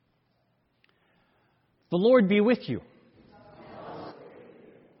The Lord be with you.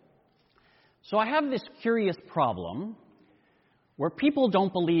 So I have this curious problem where people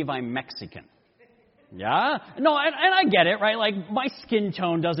don't believe I'm Mexican. Yeah? No, and I get it, right? Like, my skin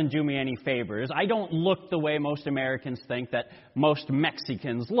tone doesn't do me any favors. I don't look the way most Americans think that most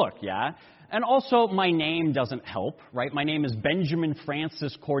Mexicans look, yeah? And also, my name doesn't help, right? My name is Benjamin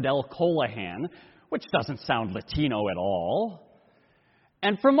Francis Cordell Colahan, which doesn't sound Latino at all.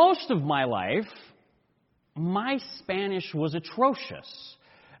 And for most of my life, my Spanish was atrocious.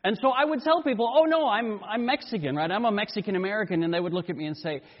 And so I would tell people, oh no, I'm Mexican, right? I'm a Mexican American. And they would look at me and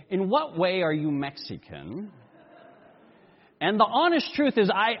say, in what way are you Mexican? And the honest truth is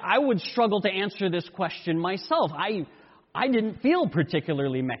I would struggle to answer this question myself. I didn't feel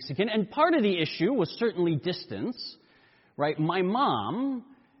particularly Mexican. And part of the issue was certainly distance, right? My mom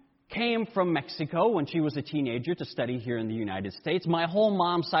came from Mexico when she was a teenager to study here in the United States. My whole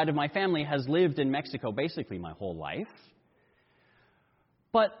mom's side of my family has lived in Mexico basically my whole life.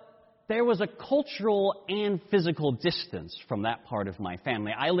 But there was a cultural and physical distance from that part of my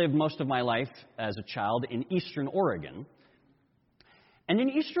family. I lived most of my life as a child in Eastern Oregon. And in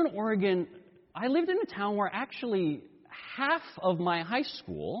Eastern Oregon, I lived in a town where actually half of my high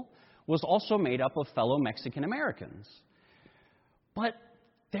school was also made up of fellow Mexican Americans. But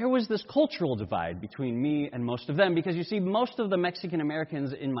there was this cultural divide between me and most of them, because you see, most of the Mexican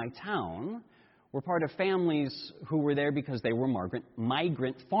Americans in my town were part of families who were there because they were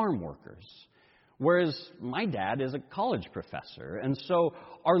migrant farm workers, whereas my dad is a college professor. And so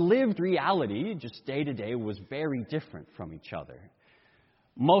our lived reality, just day to day, was very different from each other.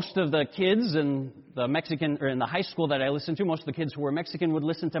 Most of the kids in the in the high school that I listened to, most of the kids who were Mexican would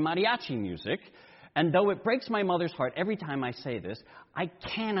listen to mariachi music. And though it breaks my mother's heart every time I say this, I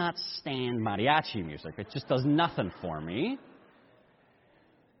cannot stand mariachi music. It just does nothing for me.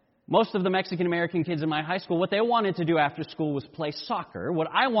 Most of the Mexican-American kids in my high school, what they wanted to do after school was play soccer. What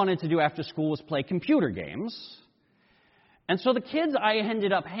I wanted to do after school was play computer games. And so the kids I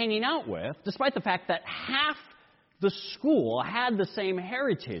ended up hanging out with, despite the fact that half the school had the same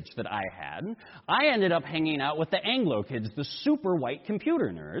heritage that I had, I ended up hanging out with the Anglo kids, the super white computer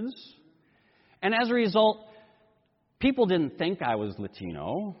nerds. And as a result, people didn't think I was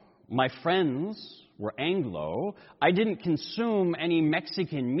Latino. My friends were Anglo. I didn't consume any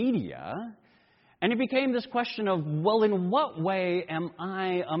Mexican media. And it became this question of, well, in what way am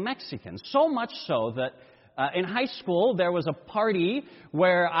I a Mexican? So much so that in high school, there was a party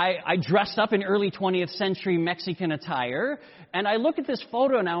where I dressed up in early 20th century Mexican attire. And I look at this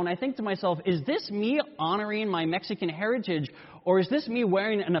photo now and I think to myself, is this me honoring my Mexican heritage, or is this me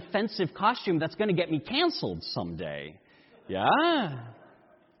wearing an offensive costume that's going to get me canceled someday? Yeah.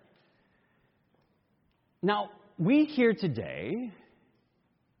 Now, we hear today,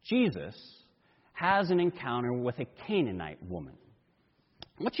 Jesus has an encounter with a Canaanite woman.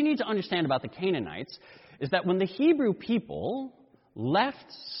 What you need to understand about the Canaanites is that when the Hebrew people left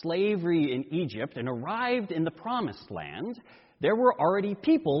slavery in Egypt and arrived in the Promised Land, there were already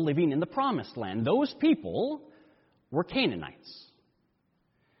people living in the Promised Land. Those people were Canaanites.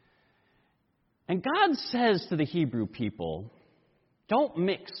 And God says to the Hebrew people, don't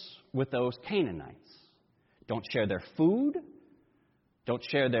mix with those Canaanites. Don't share their food. Don't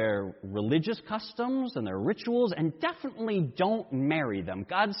share their religious customs and their rituals. And definitely don't marry them.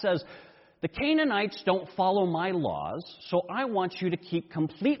 God says, the Canaanites don't follow my laws, so I want you to keep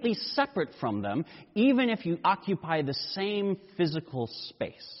completely separate from them, even if you occupy the same physical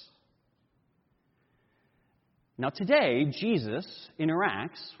space. Now today, Jesus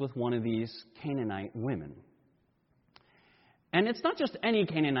interacts with one of these Canaanite women. And it's not just any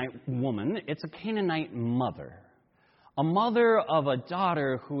Canaanite woman, it's a Canaanite mother. A mother of a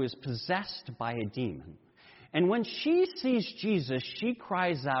daughter who is possessed by a demon. And when she sees Jesus, she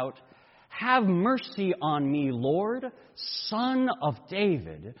cries out, "Have mercy on me, Lord, Son of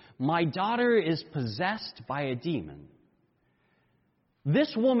David. My daughter is possessed by a demon."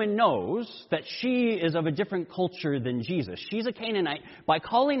 This woman knows that she is of a different culture than Jesus. She's a Canaanite. By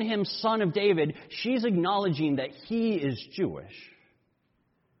calling him Son of David, she's acknowledging that he is Jewish.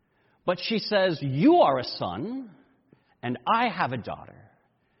 But she says, "You are a son, and I have a daughter.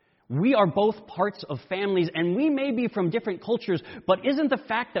 We are both parts of families, and we may be from different cultures, but isn't the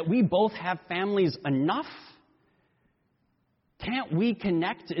fact that we both have families enough? Can't we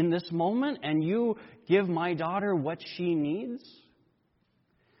connect in this moment, and you give my daughter what she needs?"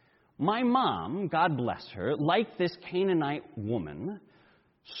 My mom, God bless her, like this Canaanite woman,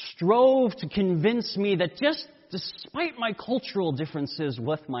 strove to convince me that just despite my cultural differences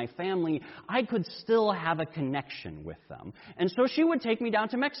with my family, I could still have a connection with them. And so she would take me down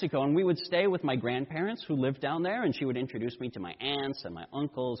to Mexico, and we would stay with my grandparents who lived down there, and she would introduce me to my aunts and my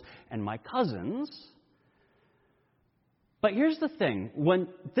uncles and my cousins. But here's the thing. When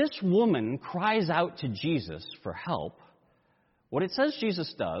this woman cries out to Jesus for help, what it says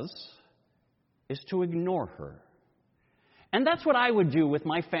Jesus does is to ignore her. And that's what I would do with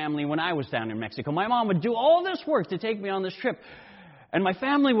my family when I was down in Mexico. My mom would do all this work to take me on this trip. And my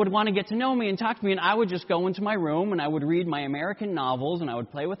family would want to get to know me and talk to me, and I would just go into my room and I would read my American novels and I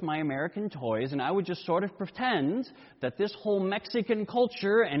would play with my American toys, and I would just sort of pretend that this whole Mexican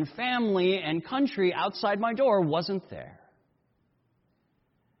culture and family and country outside my door wasn't there.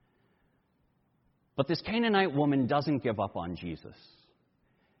 But this Canaanite woman doesn't give up on Jesus.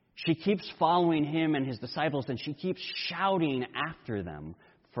 She keeps following him and his disciples, and she keeps shouting after them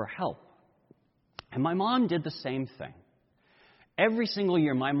for help. And my mom did the same thing. Every single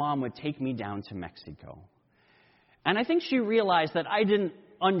year, my mom would take me down to Mexico. And I think she realized that I didn't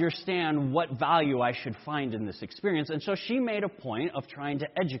understand what value I should find in this experience. And so she made a point of trying to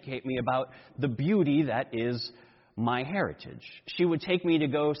educate me about the beauty that is my heritage. She would take me to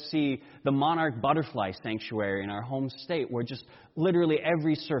go see the monarch butterfly sanctuary in our home state, where just literally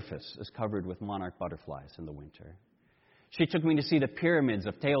every surface is covered with monarch butterflies in the winter. She took me to see the pyramids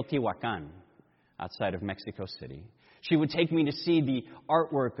of Teotihuacan outside of Mexico City. She would take me to see the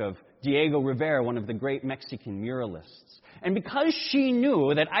artwork of Diego Rivera, one of the great Mexican muralists. And because she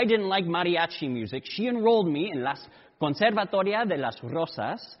knew that I didn't like mariachi music, she enrolled me in Las Conservatoria de las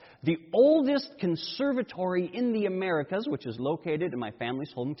Rosas, the oldest conservatory in the Americas, which is located in my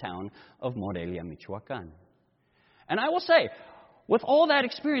family's hometown of Morelia, Michoacan. And I will say, with all that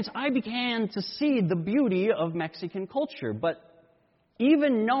experience, I began to see the beauty of Mexican culture. But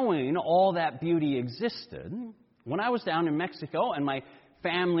even knowing all that beauty existed, when I was down in Mexico and my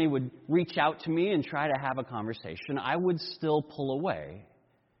family would reach out to me and try to have a conversation, I would still pull away.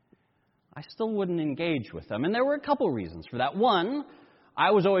 I still wouldn't engage with them. And there were a couple reasons for that. One,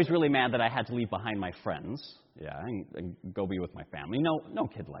 I was always really mad that I had to leave behind my friends, and go be with my family. No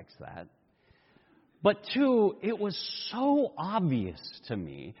kid likes that. But two, it was so obvious to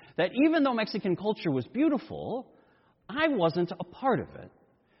me that even though Mexican culture was beautiful, I wasn't a part of it.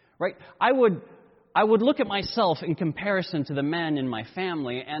 Right? I would look at myself in comparison to the men in my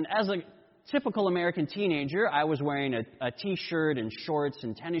family, and as a typical American teenager, I was wearing a T-shirt and shorts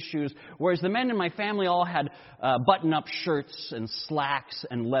and tennis shoes, whereas the men in my family all had button-up shirts and slacks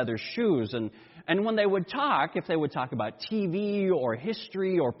and leather shoes. And when they would talk, if they would talk about TV or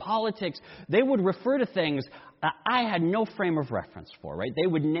history or politics, they would refer to things I had no frame of reference for, right? They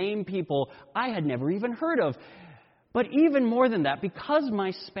would name people I had never even heard of. But even more than that, because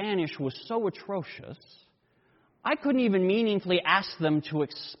my Spanish was so atrocious, I couldn't even meaningfully ask them to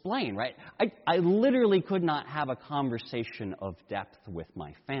explain, right? I literally could not have a conversation of depth with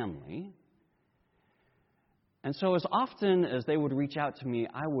my family. And so as often as they would reach out to me,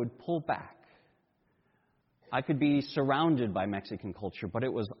 I would pull back. I could be surrounded by Mexican culture, but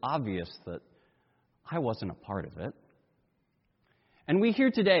it was obvious that I wasn't a part of it. And we hear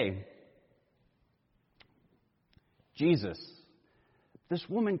today, Jesus, this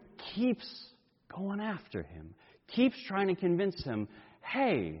woman keeps going after him, keeps trying to convince him,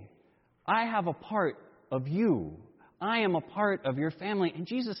 hey, I have a part of you. I am a part of your family. And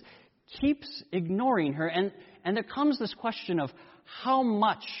Jesus keeps ignoring her. And there comes this question of how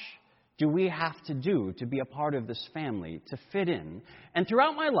much do we have to do to be a part of this family, to fit in? And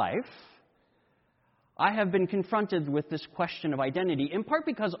throughout my life, I have been confronted with this question of identity, in part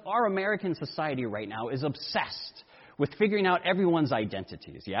because our American society right now is obsessed with figuring out everyone's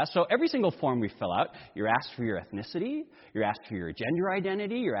identities, yeah? So every single form we fill out, you're asked for your ethnicity, you're asked for your gender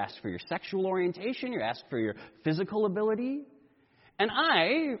identity, you're asked for your sexual orientation, you're asked for your physical ability. And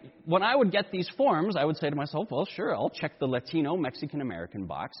when I would get these forms, I would say to myself, well, sure, I'll check the Latino, Mexican-American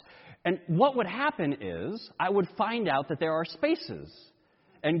box. And what would happen is I would find out that there are spaces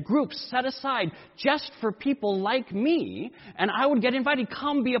and groups set aside just for people like me, and I would get invited,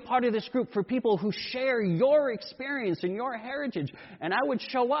 come be a part of this group for people who share your experience and your heritage. And I would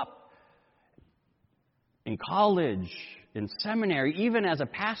show up in college, in seminary, even as a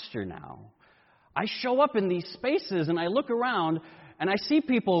pastor now. I show up in these spaces and I look around and I see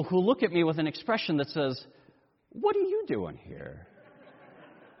people who look at me with an expression that says, what are you doing here?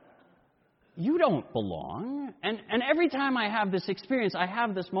 You don't belong. And every time I have this experience, I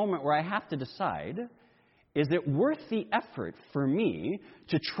have this moment where I have to decide, is it worth the effort for me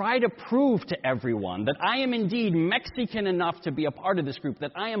to try to prove to everyone that I am indeed Mexican enough to be a part of this group,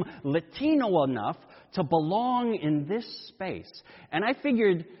 that I am Latino enough to belong in this space? And I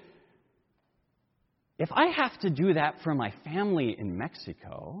figured, if I have to do that for my family in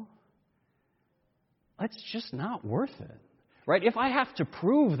Mexico, it's just not worth it. Right? If I have to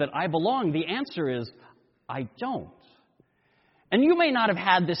prove that I belong, the answer is, I don't. And you may not have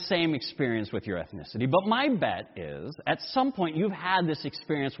had this same experience with your ethnicity, but my bet is, at some point you've had this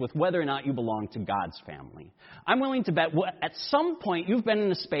experience with whether or not you belong to God's family. I'm willing to bet at some point you've been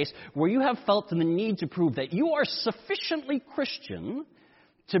in a space where you have felt the need to prove that you are sufficiently Christian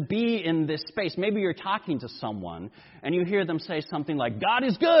to be in this space. Maybe you're talking to someone and you hear them say something like, God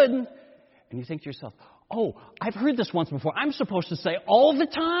is good. And you think to yourself, oh, I've heard this once before. I'm supposed to say all the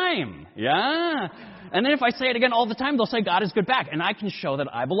time. Yeah? And then if I say it again all the time, they'll say God is good back. And I can show that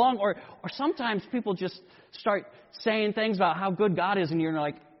I belong. Or sometimes people just start saying things about how good God is. And you're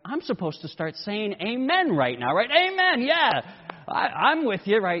like, I'm supposed to start saying amen right now, right? Amen, yeah. I'm with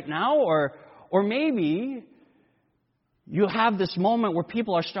you right now. Or maybe you have this moment where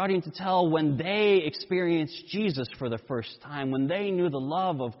people are starting to tell when they experienced Jesus for the first time, when they knew the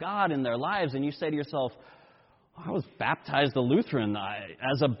love of God in their lives, and you say to yourself, I was baptized a Lutheran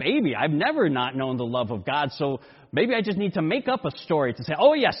as a baby. I've never not known the love of God, so maybe I just need to make up a story to say,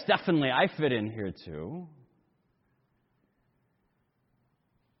 oh yes, definitely, I fit in here too.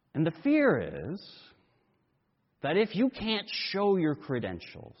 And the fear is that if you can't show your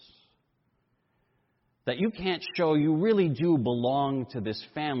credentials, that you can't show you really do belong to this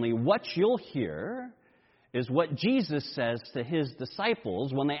family, what you'll hear is what Jesus says to his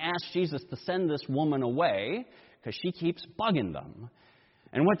disciples when they ask Jesus to send this woman away because she keeps bugging them.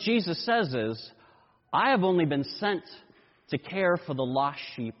 And what Jesus says is, I have only been sent to care for the lost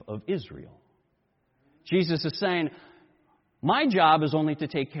sheep of Israel. Jesus is saying, my job is only to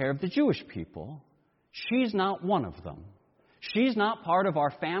take care of the Jewish people. She's not one of them. She's not part of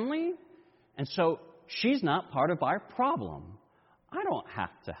our family, and so she's not part of our problem. I don't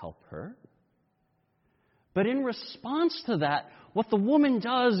have to help her. But in response to that, what the woman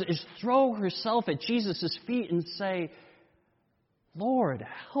does is throw herself at Jesus' feet and say, Lord,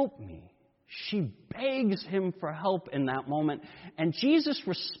 help me. She begs him for help in that moment. And Jesus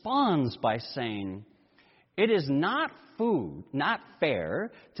responds by saying, it is not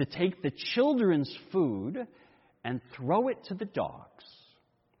fair to take the children's food and throw it to the dogs.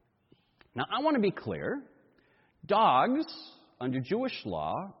 Now, I want to be clear. Dogs, under Jewish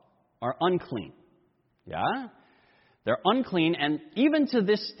law, are unclean. Yeah? They're unclean, and even to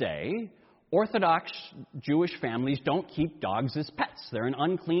this day, Orthodox Jewish families don't keep dogs as pets. They're an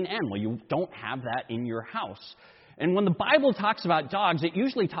unclean animal. You don't have that in your house. And when the Bible talks about dogs, it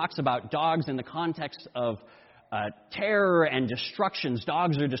usually talks about dogs in the context of terror and destructions.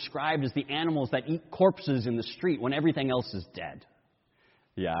 Dogs are described as the animals that eat corpses in the street when everything else is dead.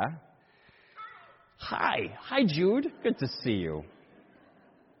 Yeah? Hi, Jude. Good to see you.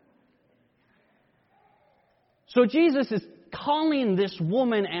 So Jesus is calling this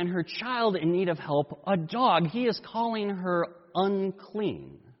woman and her child in need of help a dog. He is calling her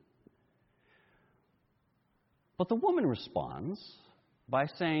unclean. But the woman responds by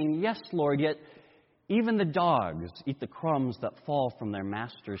saying, yes, Lord, yet even the dogs eat the crumbs that fall from their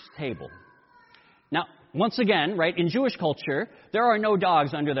master's table. Now, once again, right, in Jewish culture, there are no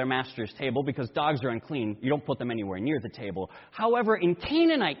dogs under their master's table because dogs are unclean. You don't put them anywhere near the table. However, in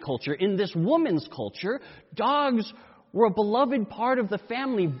Canaanite culture, in this woman's culture, dogs were a beloved part of the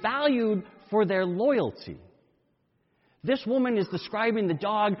family, valued for their loyalty. This woman is describing the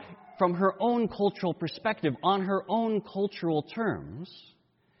dog from her own cultural perspective, on her own cultural terms,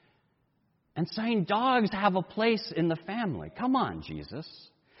 and saying dogs have a place in the family. Come on, Jesus.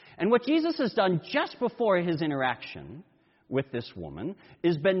 And what Jesus has done just before his interaction with this woman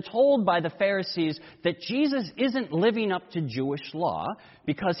is been told by the Pharisees that Jesus isn't living up to Jewish law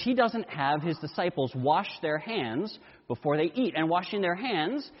because he doesn't have his disciples wash their hands before they eat. And washing their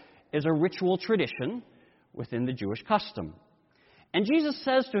hands is a ritual tradition within the Jewish custom. And Jesus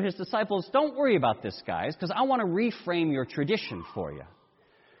says to his disciples, don't worry about this, guys, because I want to reframe your tradition for you.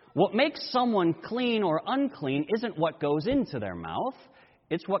 What makes someone clean or unclean isn't what goes into their mouth.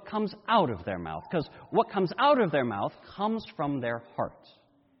 It's what comes out of their mouth, because what comes out of their mouth comes from their heart.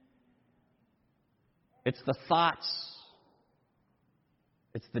 It's the thoughts,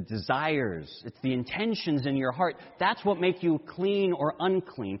 it's the desires, it's the intentions in your heart. That's what make you clean or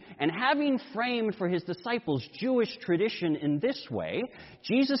unclean. And having framed for his disciples Jewish tradition in this way,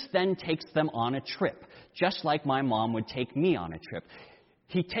 Jesus then takes them on a trip, just like my mom would take me on a trip.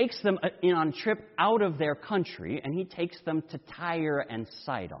 He takes them in on a trip out of their country, and he takes them to Tyre and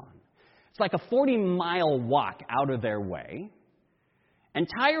Sidon. It's like a 40-mile walk out of their way. And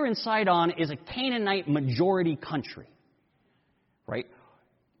Tyre and Sidon is a Canaanite majority country, right?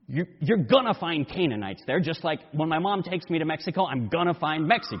 You're going to find Canaanites there, just like when my mom takes me to Mexico, I'm going to find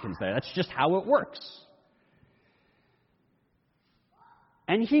Mexicans there. That's just how it works.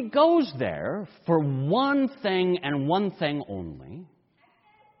 And he goes there for one thing and one thing only,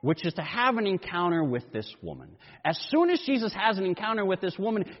 which is to have an encounter with this woman. As soon as Jesus has an encounter with this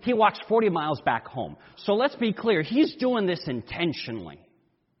woman, he walks 40 miles back home. So let's be clear, he's doing this intentionally.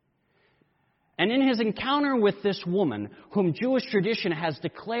 And in his encounter with this woman, whom Jewish tradition has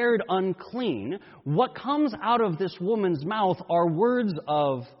declared unclean, what comes out of this woman's mouth are words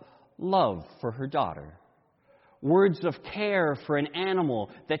of love for her daughter. Words of care for an animal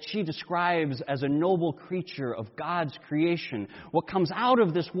that she describes as a noble creature of God's creation. What comes out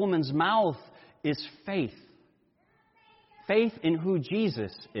of this woman's mouth is faith. Faith in who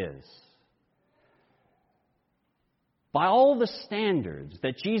Jesus is. By all the standards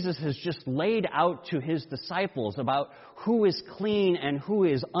that Jesus has just laid out to his disciples about who is clean and who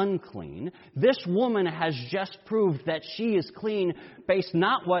is unclean, this woman has just proved that she is clean based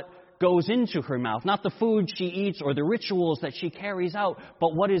not what goes into her mouth, not the food she eats or the rituals that she carries out,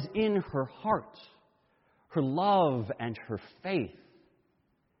 but what is in her heart, her love and her faith.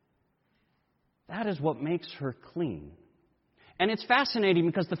 That is what makes her clean. And it's fascinating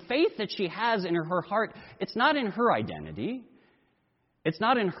because the faith that she has in her heart, it's not in her identity. It's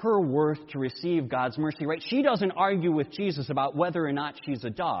not in her worth to receive God's mercy, right? She doesn't argue with Jesus about whether or not she's a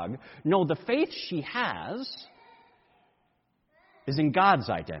dog. No, the faith she has is in God's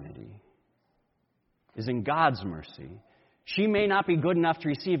identity, is in God's mercy. She may not be good enough to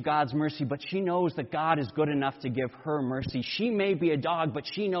receive God's mercy, but she knows that God is good enough to give her mercy. She may be a dog, but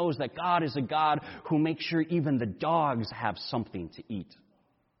she knows that God is a God who makes sure even the dogs have something to eat.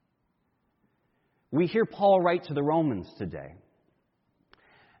 We hear Paul write to the Romans today.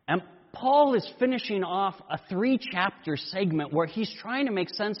 And Paul is finishing off a 3-chapter segment where he's trying to make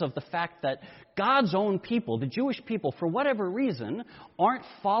sense of the fact that God's own people, the Jewish people, for whatever reason, aren't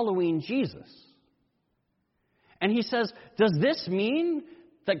following Jesus. And he says, does this mean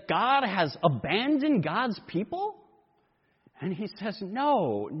that God has abandoned God's people? And he says,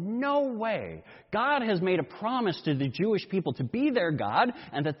 no way. God has made a promise to the Jewish people to be their God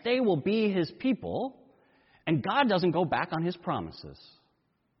and that they will be his people. And God doesn't go back on his promises.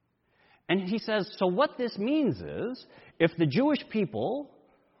 And he says, so what this means is, if the Jewish people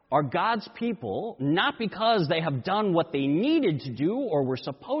are God's people, not because they have done what they needed to do or were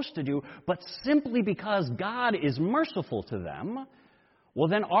supposed to do, but simply because God is merciful to them, well,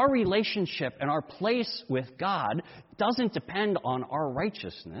 then our relationship and our place with God doesn't depend on our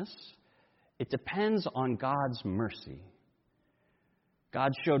righteousness. It depends on God's mercy.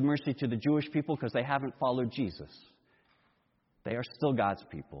 God showed mercy to the Jewish people because they haven't followed Jesus. They are still God's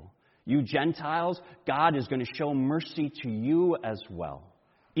people. You Gentiles, God is going to show mercy to you as well.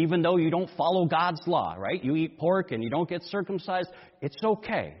 Even though you don't follow God's law, right? You eat pork and you don't get circumcised, it's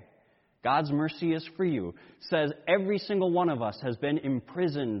okay. God's mercy is for you. It says every single one of us has been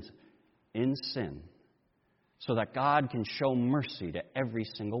imprisoned in sin so that God can show mercy to every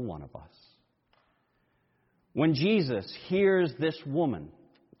single one of us. When Jesus hears this woman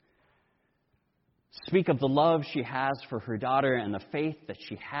speak of the love she has for her daughter and the faith that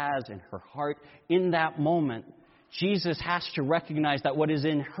she has in her heart, in that moment, Jesus has to recognize that what is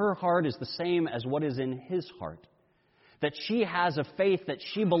in her heart is the same as what is in his heart. That she has a faith that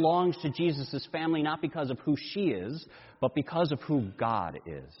she belongs to Jesus' family not because of who she is, but because of who God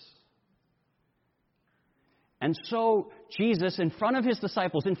is. And so Jesus, in front of his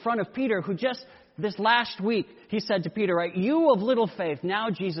disciples, in front of Peter, who just this last week, he said to Peter, right, you of little faith. Now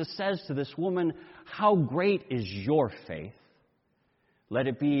Jesus says to this woman, how great is your faith? Let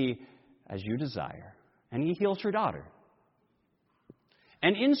it be as you desire. And he heals her daughter.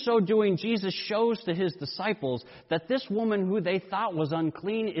 And in so doing, Jesus shows to his disciples that this woman who they thought was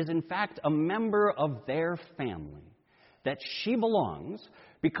unclean is in fact a member of their family. That she belongs,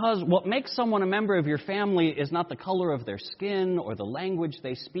 because what makes someone a member of your family is not the color of their skin or the language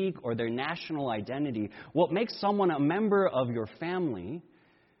they speak or their national identity. What makes someone a member of your family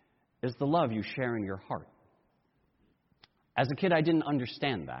is the love you share in your heart. As a kid, I didn't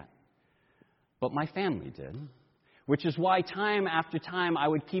understand that, but my family did. which is why time after time I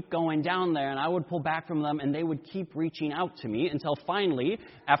would keep going down there and I would pull back from them and they would keep reaching out to me until finally,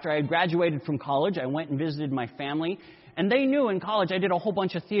 after I had graduated from college, I went and visited my family. And they knew in college I did a whole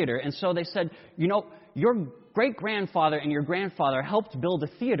bunch of theater. And so they said, you know, your great-grandfather and your grandfather helped build a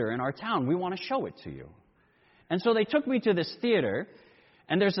theater in our town. We want to show it to you. And so they took me to this theater,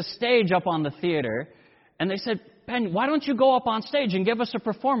 and there's a stage up on the theater. And they said, Ben, why don't you go up on stage and give us a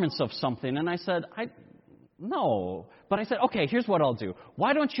performance of something? And I said, no. But I said, okay, here's what I'll do.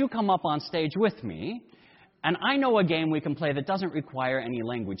 Why don't you come up on stage with me? And I know a game we can play that doesn't require any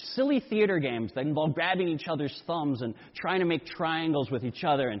language. Silly theater games that involve grabbing each other's thumbs and trying to make triangles with each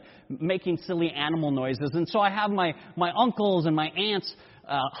other and making silly animal noises. And so I have my uncles and my aunts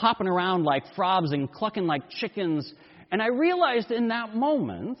hopping around like frogs and clucking like chickens. And I realized in that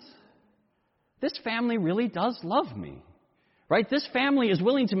moment, this family really does love me. Right? This family is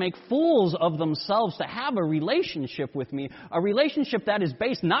willing to make fools of themselves to have a relationship with me, a relationship that is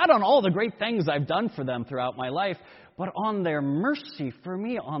based not on all the great things I've done for them throughout my life, but on their mercy for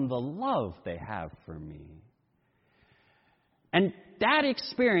me, on the love they have for me. And that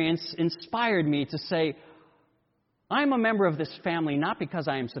experience inspired me to say, I'm a member of this family not because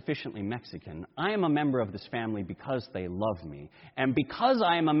I am sufficiently Mexican. I am a member of this family because they love me. And because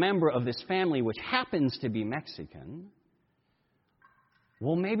I am a member of this family which happens to be Mexican,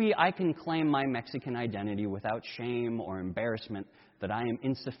 well, maybe I can claim my Mexican identity without shame or embarrassment that I am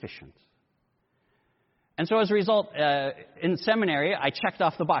insufficient. And so as a result, in seminary, I checked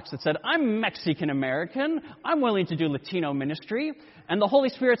off the box that said, I'm Mexican-American, I'm willing to do Latino ministry, and the Holy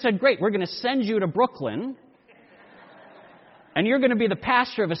Spirit said, great, we're going to send you to Brooklyn, and you're going to be the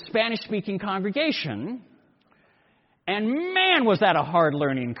pastor of a Spanish-speaking congregation. And man, was that a hard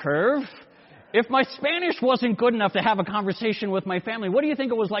learning curve. If my Spanish wasn't good enough to have a conversation with my family, what do you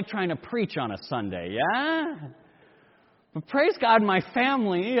think it was like trying to preach on a Sunday, yeah? But praise God, my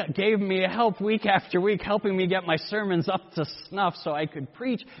family gave me help week after week, helping me get my sermons up to snuff so I could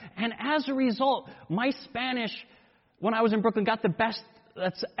preach. And as a result, my Spanish, when I was in Brooklyn, got the best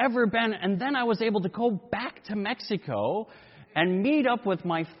that's ever been. And then I was able to go back to Mexico and meet up with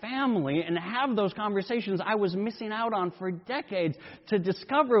my family and have those conversations I was missing out on for decades to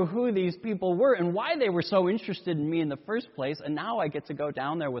discover who these people were and why they were so interested in me in the first place. And now I get to go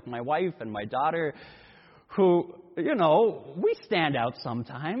down there with my wife and my daughter who, you know, we stand out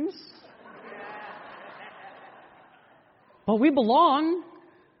sometimes. But we belong.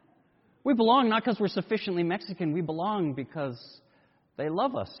 We belong not because we're sufficiently Mexican. We belong because they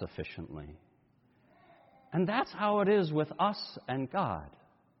love us sufficiently. And that's how it is with us and God.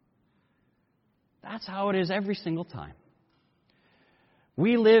 That's how it is every single time.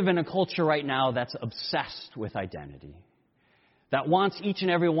 We live in a culture right now that's obsessed with identity, that wants each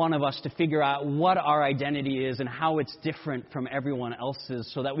and every one of us to figure out what our identity is and how it's different from everyone else's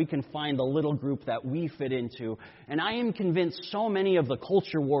so that we can find the little group that we fit into. And I am convinced so many of the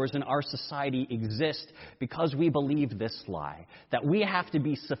culture wars in our society exist because we believe this lie, that we have to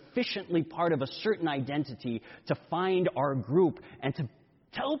be sufficiently part of a certain identity to find our group and to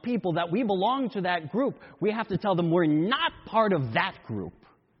tell people that we belong to that group. We have to tell them we're not part of that group.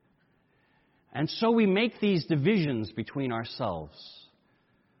 And so we make these divisions between ourselves.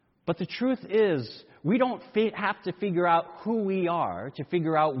 But the truth is, we don't have to figure out who we are to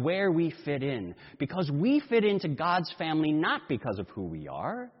figure out where we fit in. Because we fit into God's family not because of who we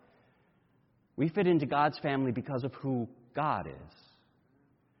are. We fit into God's family because of who God is.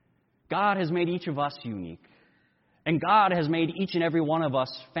 God has made each of us unique. And God has made each and every one of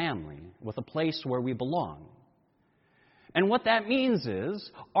us family with a place where we belong. And what that means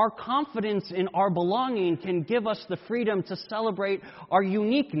is our confidence in our belonging can give us the freedom to celebrate our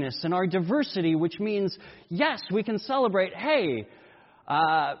uniqueness and our diversity, which means, yes, we can celebrate, hey,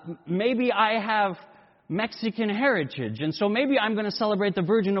 maybe I have Mexican heritage, and so maybe I'm going to celebrate the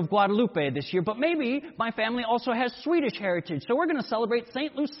Virgin of Guadalupe this year, but maybe my family also has Swedish heritage, so we're going to celebrate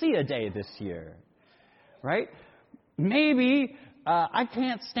St. Lucia Day this year, right? Maybe I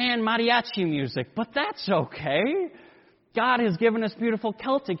can't stand mariachi music, but that's okay. God has given us beautiful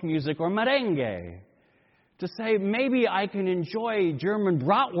Celtic music or merengue to say maybe I can enjoy German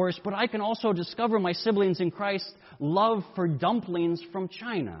bratwurst, but I can also discover my siblings in Christ's love for dumplings from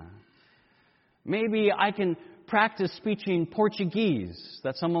China. Maybe I can practice speaking Portuguese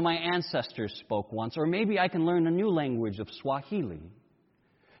that some of my ancestors spoke once, or maybe I can learn a new language of Swahili.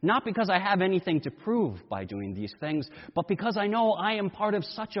 Not because I have anything to prove by doing these things, but because I know I am part of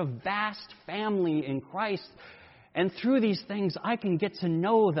such a vast family in Christ. And through these things, I can get to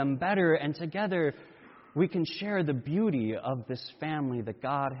know them better, and together we can share the beauty of this family that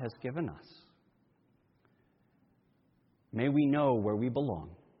God has given us. May we know where we belong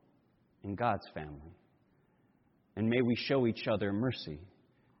in God's family. And may we show each other mercy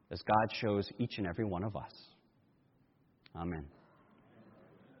as God shows each and every one of us. Amen.